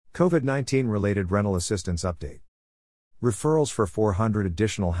COVID-19 related rental assistance update. Referrals for 400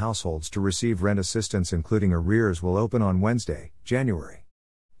 additional households to receive rent assistance including arrears will open on Wednesday, January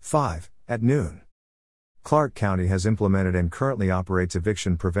 5, at noon. Clark County has implemented and currently operates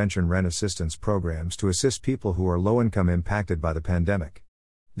eviction prevention rent assistance programs to assist people who are low-income impacted by the pandemic.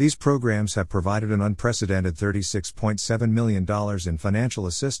 These programs have provided an unprecedented $36.7 million in financial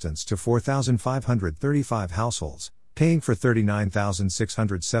assistance to 4,535 households, paying for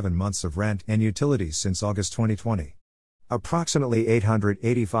 39,607 months of rent and utilities since August 2020. Approximately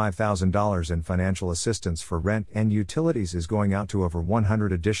 $885,000 in financial assistance for rent and utilities is going out to over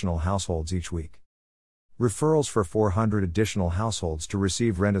 100 additional households each week. Referrals for 400 additional households to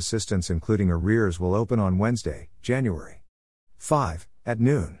receive rent assistance including arrears will open on Wednesday, January 5, at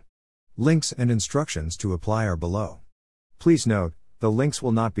noon. Links and instructions to apply are below. Please note, the links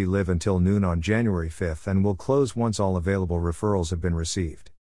will not be live until noon on January 5 and will close once all available referrals have been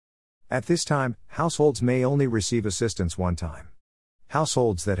received. At this time, households may only receive assistance one time.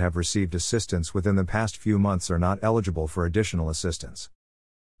 Households that have received assistance within the past few months are not eligible for additional assistance.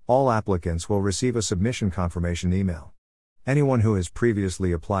 All applicants will receive a submission confirmation email. Anyone who has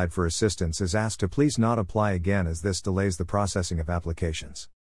previously applied for assistance is asked to please not apply again as this delays the processing of applications.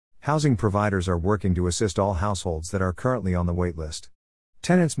 Housing providers are working to assist all households that are currently on the wait list.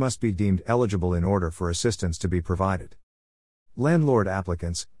 Tenants must be deemed eligible in order for assistance to be provided. Landlord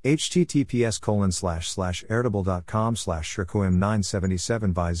applicants,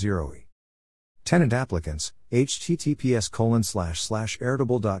 https://airtable.com/shriquim977/0e. Tenant applicants,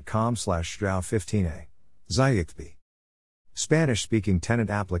 https://airtable.com/shdrau15a. Zayikb. Spanish-speaking tenant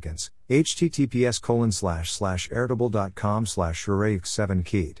applicants,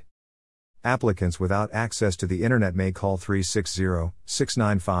 https://airtable.com/shraik7keed. Applicants without access to the Internet may call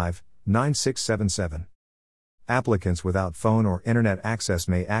 360-695-9677. Applicants without phone or Internet access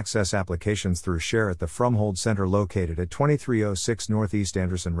may access applications through Share at the Fromhold Center located at 2306 Northeast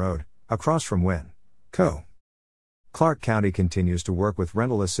Anderson Road, across from Wynn Co. Clark County continues to work with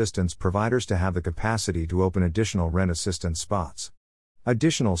rental assistance providers to have the capacity to open additional rent assistance spots.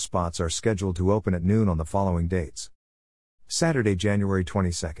 Additional spots are scheduled to open at noon on the following dates: Saturday, January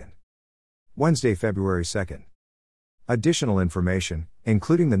 22nd. Wednesday, February 2nd. Additional information,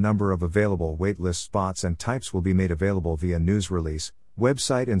 including the number of available waitlist spots and types, will be made available via news release,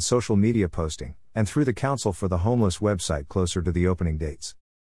 website and social media posting, and through the Council for the Homeless website closer to the opening dates.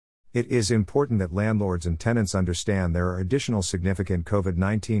 It is important that landlords and tenants understand there are additional significant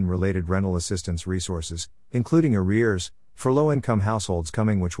COVID-19 related rental assistance resources, including arrears, for low-income households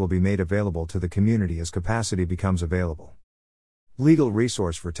coming, which will be made available to the community as capacity becomes available. Legal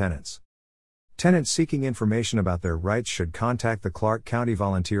resource for tenants. Tenants seeking information about their rights should contact the Clark County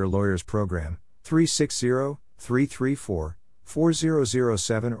Volunteer Lawyers Program,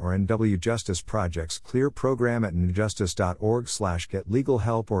 360-334-4007 or NW Justice Project's CLEAR program at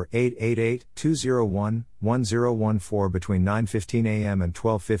njustice.org/getlegalhelp or 888-201-1014 between 9:15 a.m. and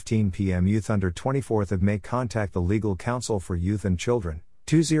 12:15 p.m. Youth under 24th of May contact the Legal Counsel for Youth and Children,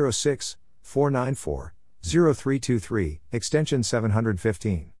 206-494-0323, extension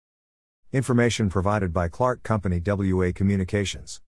 715. Information provided by Clark Company WA Communications.